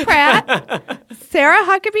Chris Pratt, Sarah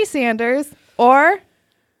Huckabee Sanders, or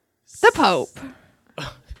the Pope?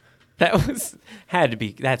 That had to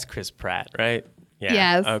be, that's Chris Pratt, right? Yeah.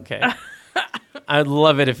 Yes. Okay. I'd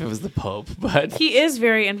love it if it was the Pope, but He is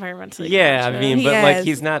very environmentally yeah, I conscious. mean, He but like is.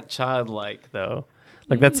 he's not childlike though.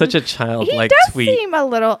 Like that's such a He childlike does tweet. seem a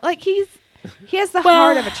little like he has the Well,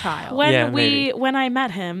 heart of a child. When Yeah, maybe. when I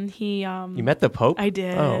met him, he You met the Pope? I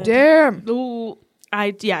did. Oh. Damn. Ooh,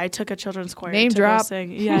 I took a children's choir. Name to go drop.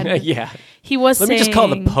 sing. Yeah, yeah. he was. Let me just call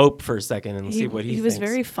the saying- Pope for a second and see what he was thinks.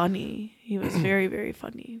 very funny. He was very very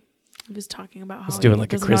funny. He was talking about how He's doing he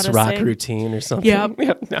like a doesn't know Chris how to Rock sing. routine or something. Yep.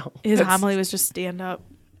 No. His that's- homily was just stand up.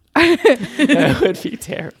 That would be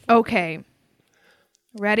terrible. Okay.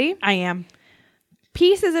 Ready? I am.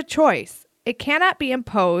 Peace is a choice. It cannot be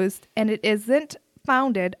imposed, and it isn't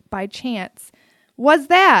founded by chance. Was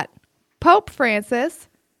that Pope Francis,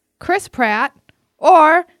 Chris Pratt,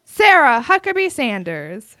 or Sarah Huckabee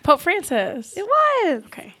Sanders? Pope Francis. It was.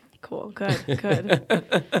 Okay, cool.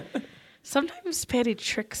 Good. Sometimes Patty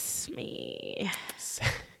tricks me.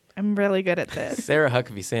 I'm really good at this. Sarah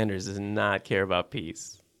Huckabee Sanders does not care about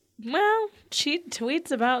peace. Well, she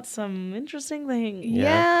tweets about some interesting things.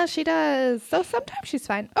 Yeah, she does. So sometimes she's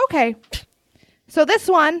fine. Okay. So this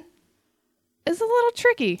one is a little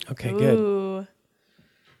tricky. Okay, good. Ooh.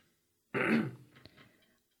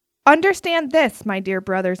 Understand this, my dear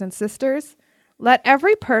brothers and sisters. Let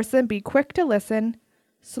every person be quick to listen,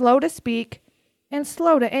 slow to speak, and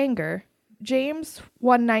slow to anger. James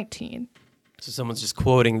 1:19. So someone's just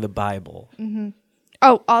quoting the Bible.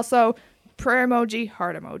 Oh, also, prayer emoji,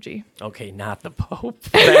 heart emoji. Okay, not the Pope.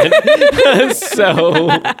 Then. So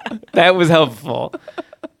that was helpful.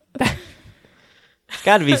 It's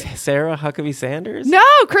got to be Sarah Huckabee Sanders? No,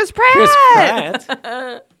 Chris Pratt. Chris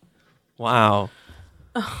Pratt? Wow.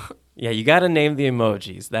 Yeah, you got to name the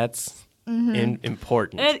emojis. That's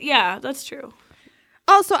important. Yeah, that's true.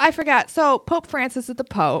 Also, I forgot. So Pope Francis is the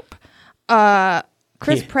Pope.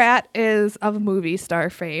 Chris Yes. Pratt is of movie star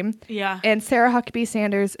fame. Yeah. And Sarah Huckabee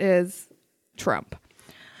Sanders is Trump.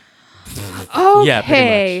 Yeah, pretty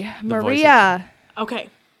Okay, much. The voice Maria. Okay.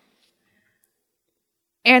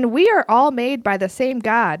 And we are all made by the same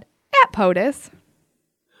God at POTUS.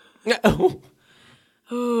 Oh,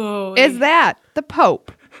 Ooh. Is that the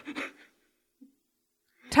Pope?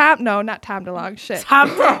 Not Tom DeLonge. Shit.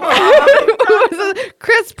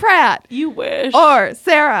 Chris Pratt You wish. or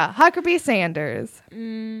Sarah Huckabee Sanders.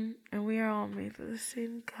 And we are all made for the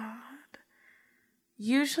same God.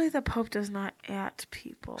 Usually the Pope does not at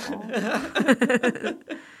people.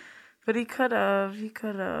 But he could have.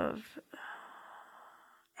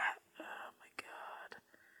 Oh my God.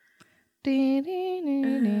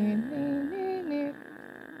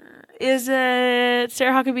 Is it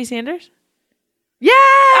Sarah Huckabee Sanders? Yeah.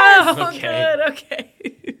 Oh, Okay. good. Okay.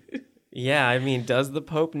 yeah. I mean, does the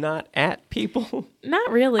Pope not at people?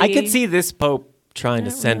 Not really. I could see this Pope trying to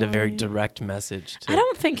Not send a very really. direct message to I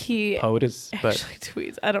don't think he POTUS, but actually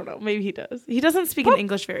tweets. I don't know. Maybe he does. He doesn't speak in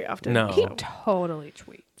English very often. No. He totally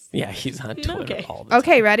tweets. yeah, he's on Twitter Okay. all the time.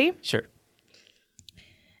 Okay, ready? Sure.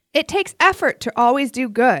 It takes effort to always do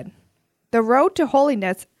good. The road to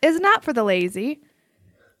holiness is not for the lazy.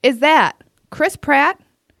 Is that Chris Pratt,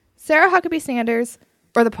 Sarah Huckabee Sanders,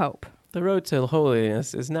 or the Pope? The road to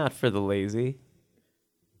holiness is not for the lazy.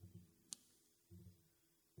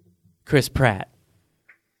 Chris Pratt.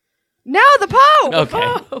 No, the Pope.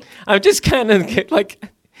 Okay. I'm just kind of like,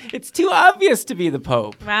 it's too obvious to be the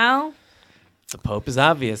Pope. Well, The Pope is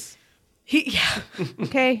obvious.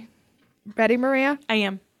 Okay. Ready, Maria? I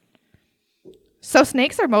am. So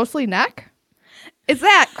snakes are mostly neck? Is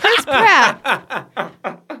that Chris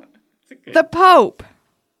Pratt, the Pope,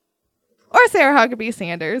 or Sarah Huckabee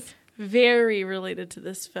Sanders? Very related to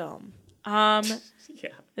this film. Yeah.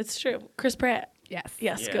 It's true. Chris Pratt. Yes.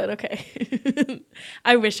 Yes, Yeah. good. Okay.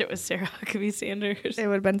 I wish it was Sarah Huckabee Sanders. It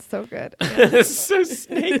would have been so good. So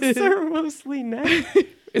snakes are mostly neck.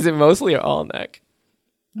 Is it mostly or all neck?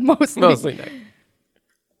 Mostly. Mostly neck.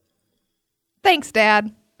 Thanks,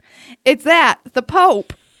 Dad. It's that, the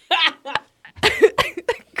Pope.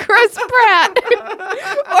 Chris Pratt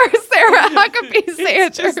or Sarah Huckabee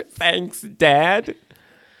Sanders. Thanks, Dad.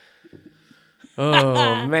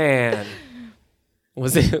 Oh man.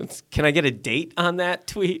 Was it? Can I get a date on that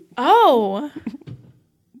tweet? Oh.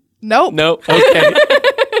 Nope. No. Okay.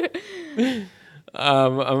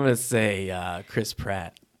 I'm gonna say Chris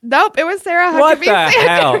Pratt. Nope, it was Sarah Huckabee What the Sanders.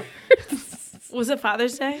 hell? Was it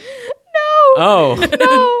Father's Day? No. Oh,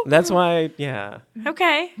 No. that's why. Yeah.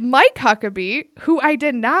 Okay. Mike Huckabee, who I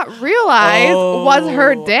did not realize was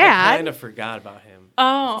her I dad, kind of forgot about him.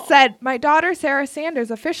 Oh. said, "My daughter Sarah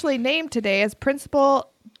Sanders officially named today as principal,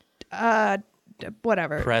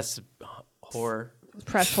 whatever, Press whore.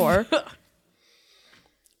 press whore."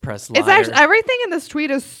 Press liar. It's actually everything in this tweet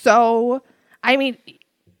is so. I mean,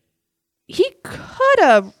 he could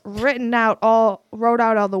have wrote out all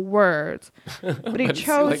the words, but he But it's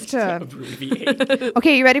chose like to. abbreviate.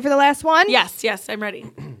 Okay, you ready for the last one? Yes, I'm ready. I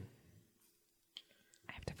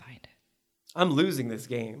have to find it. I'm losing this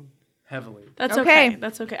game heavily. That's Okay. okay.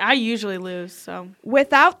 That's okay. I usually lose, so.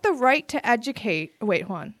 Without the right to educate, wait,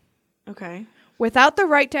 hold on. Okay. Without the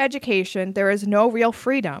right to education, there is no real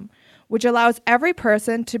freedom, which allows every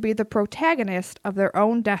person to be the protagonist of their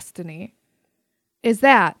own destiny. Is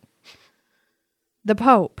that the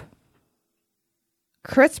Pope,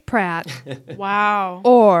 Chris Pratt, Wow.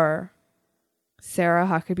 or Sarah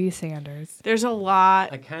Huckabee Sanders? There's a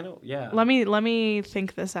lot. I kind of, yeah. Let me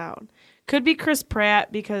think this out. Could be Chris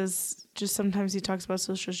Pratt because just sometimes he talks about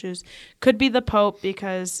social issues. Could be the Pope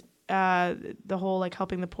because the whole like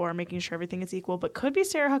helping the poor, making sure everything is equal. But could be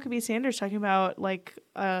Sarah Huckabee Sanders talking about like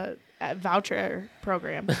a voucher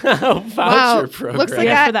program. Voucher program. Looks like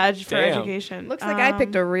Yeah, I, for education. looks like I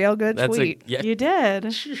picked a real good tweet. You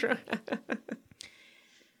did.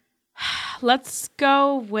 Let's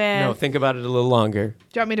go with. No, think about it a little longer. Do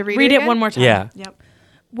you want me to read Read it it again? one more time. Yeah. Yep.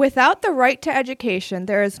 Without the right to education,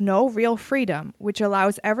 there is no real freedom, which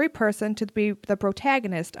allows every person to be the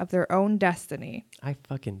protagonist of their own destiny. I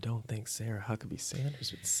fucking don't think Sarah Huckabee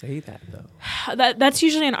Sanders would say that, though. That's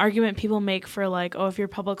usually an argument people make for like, oh, if your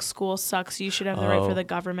public school sucks, you should have the right for the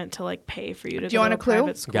government to like pay for you to Do you go want to a clue?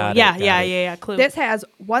 private school. Got it, yeah, got it. Clue. This has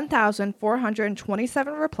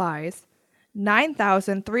 1,427 replies,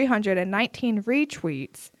 9,319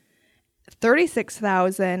 retweets,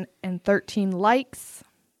 36,013 likes.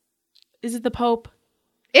 Is it the Pope?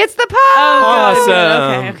 It's the Pope!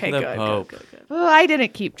 Awesome. Okay, The good, Pope. good, good. Oh, I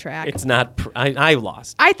didn't keep track. It's not. I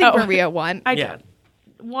lost. I think Oh. Maria won. I Yeah. did.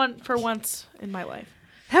 One for once in my life.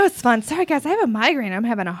 That was fun. Sorry, guys. I have a migraine. I'm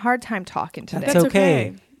having a hard time talking today. That's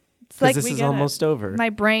okay. It's like This we is get it. almost over.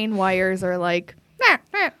 my brain wires are like,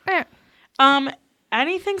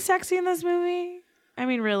 Anything sexy in this movie? I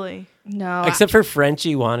mean, really? no. Except for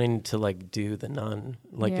Frenchie wanting to like do the nun,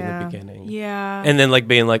 like in Yeah. the beginning. Yeah. And then like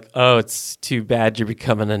being like, oh, it's too bad you're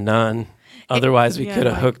becoming a nun. Otherwise, we Yeah, could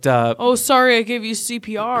have like- hooked up. oh, sorry, I gave you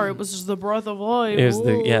CPR. It was just the breath of life. It was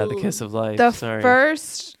the Ooh. kiss of life. the Sorry.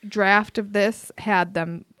 first draft of this had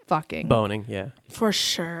them fucking. Boning, yeah. For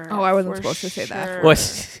sure. Oh, I wasn't For supposed to say that. sure.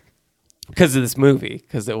 What? Because of this movie,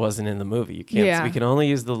 because it wasn't in the movie. You can't. Yeah. We can only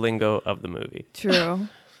use the lingo of the movie. True.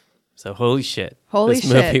 So holy shit. Holy this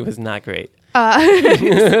shit. movie was not great.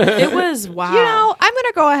 It was wow. You know, I'm going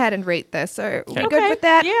to go ahead and rate this. Are we good with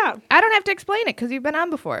that? Yeah. I don't have to explain it because you've been on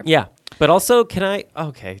before. Yeah, but also, can I?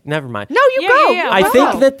 Okay, never mind. No, you go. yeah. I Go.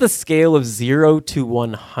 think that the scale of 0 to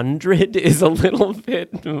 100 is a little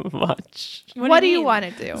bit much. What do you mean? want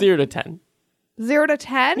to do? 0 to 10. 0 to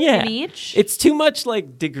 10? Yeah. In each? It's too much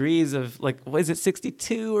like degrees of like, what is it,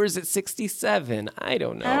 62 or is it 67? I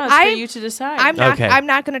don't know. I don't know. It's I- for you to decide. I'm not. Okay. I'm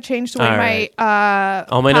not going to change the way All my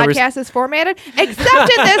All my numbers- podcast is formatted,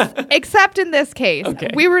 except in this case. Okay.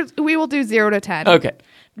 We will do 0 to 10. Okay.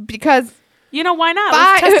 Because you know, why not? Bye.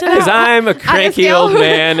 Let's test it Because out. I'm a cranky old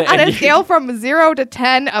man. on and a you- scale from 0 to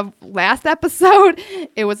 10 of last episode,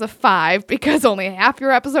 it was a 5 because only half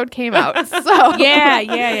your episode came out. So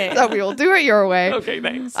Yeah. So we will do it your way. Okay,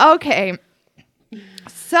 thanks. Okay.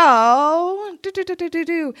 So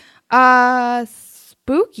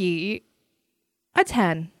spooky, a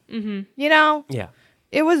 10. Mm-hmm. You know, Yeah.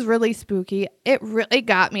 it was really spooky. It really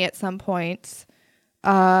got me at some points.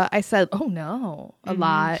 I said, "Oh no," a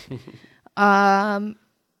lot.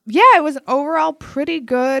 Yeah, it was an overall pretty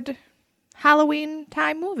good Halloween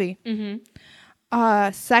time movie.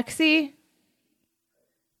 Mm-hmm. Sexy,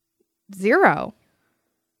 0.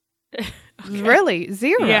 Really,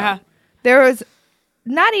 0. Yeah. There was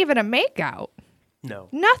not even a makeout. No.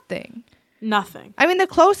 Nothing. Nothing. I mean, the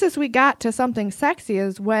closest we got to something sexy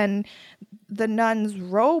is when the nun's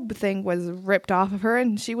robe thing was ripped off of her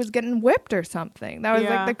and she was getting whipped or something. That was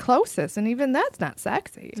Yeah. like the closest, and even that's not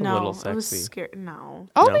sexy. a No, little it was sexy. scary. No.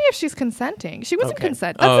 Only No. if she's consenting. She wasn't Okay.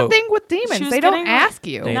 consent. That's Oh. the thing with She demons. was They don't getting, ask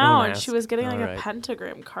you. They no, don't and ask. she was getting like Alright. a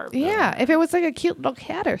pentagram carved. Yeah, if it was like a cute little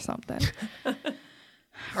cat or something.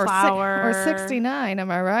 or Flower. 69, am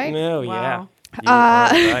I right? No, Wow. yeah. You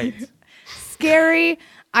are right. Scary,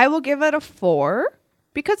 I will give it a 4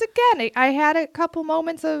 because again, I had a couple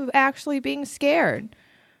moments of actually being scared.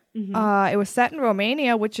 It was set in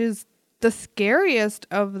Romania, which is the scariest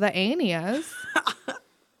of the Anias.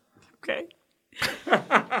 Okay.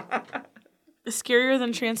 Scarier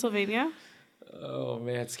than Transylvania? Oh,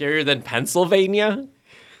 man. Scarier than Pennsylvania?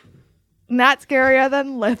 Not scarier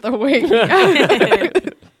than Lithuania.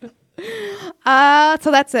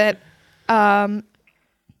 So that's it.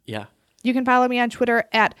 Yeah. You can follow me on Twitter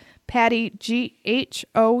at Patty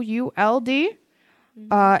GHOULD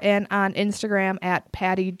and on Instagram at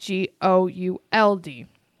Patty GOULD.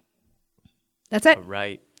 That's it. All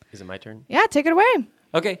right. Is it my turn? Yeah, take it away.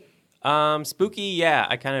 Okay. Spooky, yeah,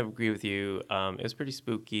 I kind of agree with you. It was pretty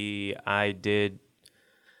spooky. I did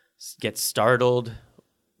get startled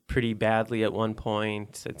pretty badly at one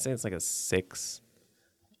point. I'd say it's like a 6.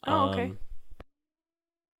 Oh, okay.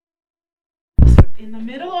 In the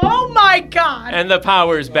middle. Oh my God. And the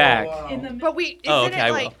power's back. But we isn't Oh, okay, it I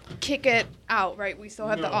like will. kick it out, right? We still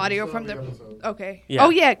have the audio from the. Okay. Yeah. Oh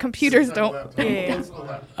yeah, computers don't. Yeah.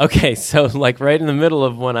 Okay, so like right in the middle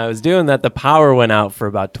of when I was doing that, the power went out for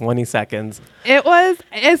about 20 seconds. It was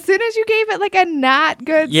as soon as you gave it like a not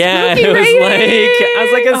good Yeah, spooky it was rating. I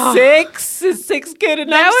was like a 6. Is 6 good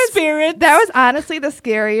enough? Spirit. That was honestly the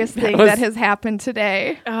scariest thing was- that has happened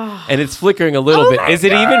today. And it's flickering a little Oh bit. my Is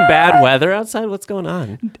it even bad weather outside? What's going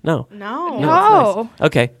on? No. No. No.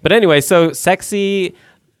 Okay, but anyway, so sexy.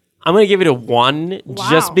 I'm gonna give it a 1,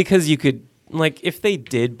 just Wow. because you could, like, if they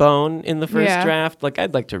did bone in the first Yeah. draft, like,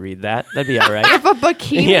 I'd like to read that. That'd be all right. If a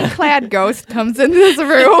bikini Yeah. clad ghost comes into this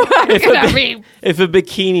room, I'm gonna be. If a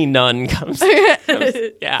bikini nun comes,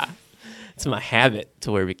 yeah, it's my habit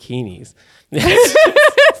to wear bikinis.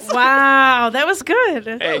 Wow, that was good.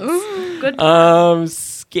 Good.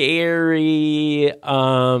 Scary.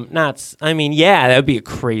 I mean, yeah, that would be a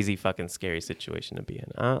crazy fucking scary situation to be in.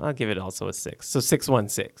 I'll give it also a 6. So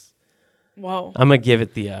 616. Whoa. I'm gonna give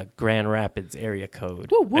it the Grand Rapids area code.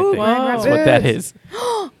 Woo, woo, I think. Grand That's what that Rapids. is.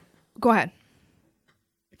 Go ahead.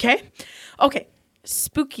 Okay.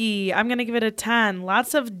 Spooky. I'm gonna give it a 10.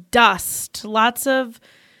 Lots of dust. Lots of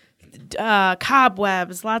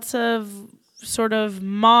cobwebs. Lots of sort of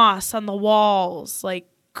moss on the walls. Like,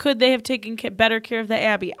 could they have taken better care of the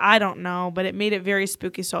Abbey? I don't know, but it made it very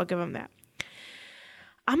spooky, so I'll give them that.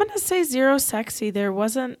 I'm going to say 0 sexy. There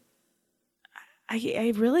wasn't,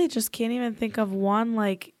 I really just can't even think of one,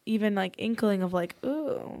 like, even, like, inkling of, like,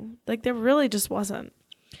 ooh. Like, there really just wasn't.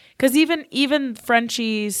 Because even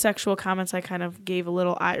Frenchie's sexual comments, I kind of gave a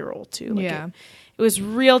little eye roll to. Like, Yeah. It was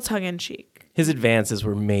real tongue-in-cheek. His advances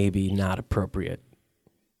were maybe not appropriate.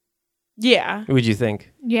 Yeah. Would you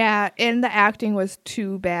think? Yeah, and the acting was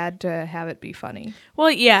too bad to have it be funny.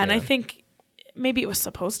 Well, yeah, and I think maybe it was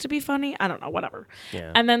supposed to be funny. I don't know, whatever.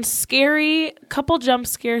 Yeah. And then scary, couple jump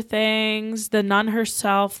scare things. The nun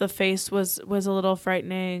herself, the face was a little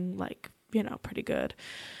frightening, like, pretty good.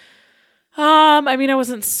 I mean, I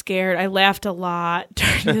wasn't scared. I laughed a lot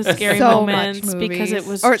during the scary So moments much because it movies.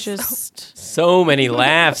 was Or just So many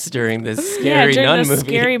laughs during this scary during nun the movie.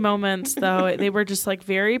 scary moments, though, they were just like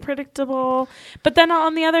very predictable. But then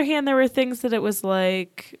on the other hand, there were things that it was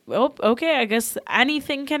like, oh, okay, I guess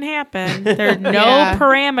anything can happen. There are no Yeah.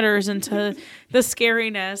 parameters into the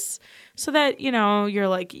scariness. So that, you're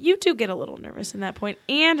like, you do get a little nervous in that point.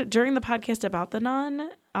 And during the podcast about the nun,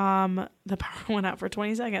 the power went out for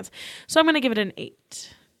 20 seconds. So I'm going to give it an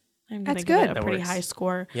 8. I'm going That's to give good. it a That pretty works. high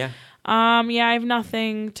score. Yeah. Yeah, I have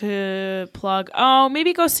nothing to plug. Oh,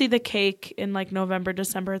 maybe go see The Cake in like November,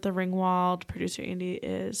 December at the Ringwald. Producer Andy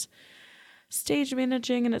is stage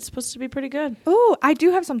managing, and it's supposed to be pretty good. Ooh, I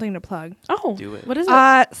do have something to plug. Oh, Do it. what is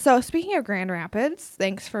it? So speaking of Grand Rapids,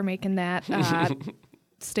 thanks for making that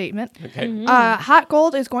statement. Okay. Hot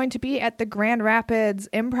Gold is going to be at the Grand Rapids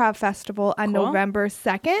Improv Festival on Cool. November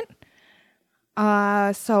 2nd.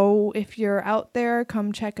 So if you're out there,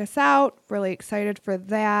 come check us out. Really excited for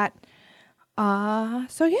that.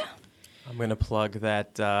 So yeah. I'm going to plug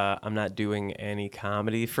that I'm not doing any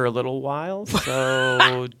comedy for a little while,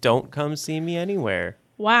 so don't come see me anywhere.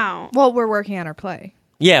 Wow. Well, we're working on our play.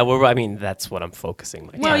 Yeah, well, I mean, that's what I'm focusing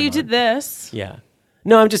my Well, time you on. did this Yeah.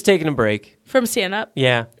 No, I'm just taking a break. from stand up.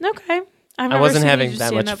 Yeah. Okay. I've I never wasn't seen you having do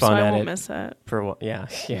that much stand-up, fun so I at won't it. miss it. For what? Yeah.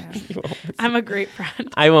 You won't miss I'm a great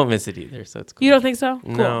friend. I won't miss it either, so it's cool. You don't think so?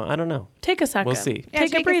 Cool. No, I don't know. Take a second. We'll see. Yeah,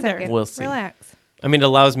 Take a breather. second. We'll see. Relax. I mean, it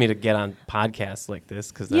allows me to get on podcasts like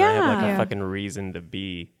this because then I have like Yeah. a fucking reason to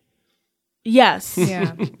be. Yes.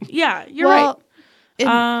 Yeah. Yeah, you're well,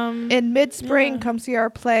 right. in mid-spring, come see our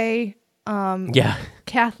play, Yeah.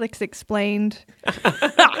 Catholics Explained.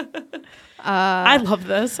 I love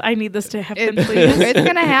this. I need this to happen, It's please.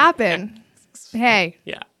 going to happen. Hey.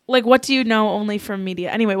 Yeah. Like, what do you know only from media?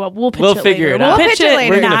 Anyway, well, we'll pitch We'll it figure later. it We'll out. pitch it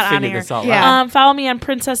later. We're Not gonna on figure air. this all Yeah. out. Follow me on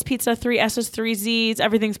Princess Pizza 3 S's 3 Z's.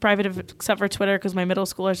 Everything's private except for Twitter because my middle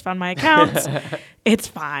schoolers found my accounts. It's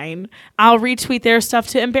fine. I'll retweet their stuff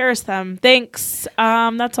to embarrass them. Thanks.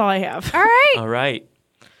 That's all I have. All right. All right.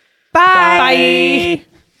 Bye. Bye.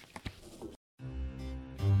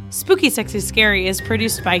 Spooky Sexy Scary is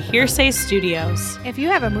produced by Hearsay Studios. If you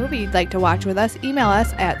have a movie you'd like to watch with us, email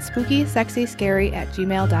us at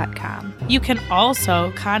spookysexyscary@gmail.com. You can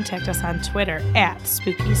also contact us on Twitter at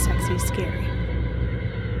Spooky Sexy Scary.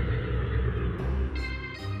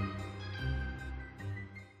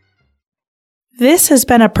 This has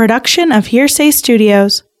been a production of Hearsay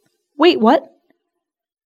Studios. Wait, what?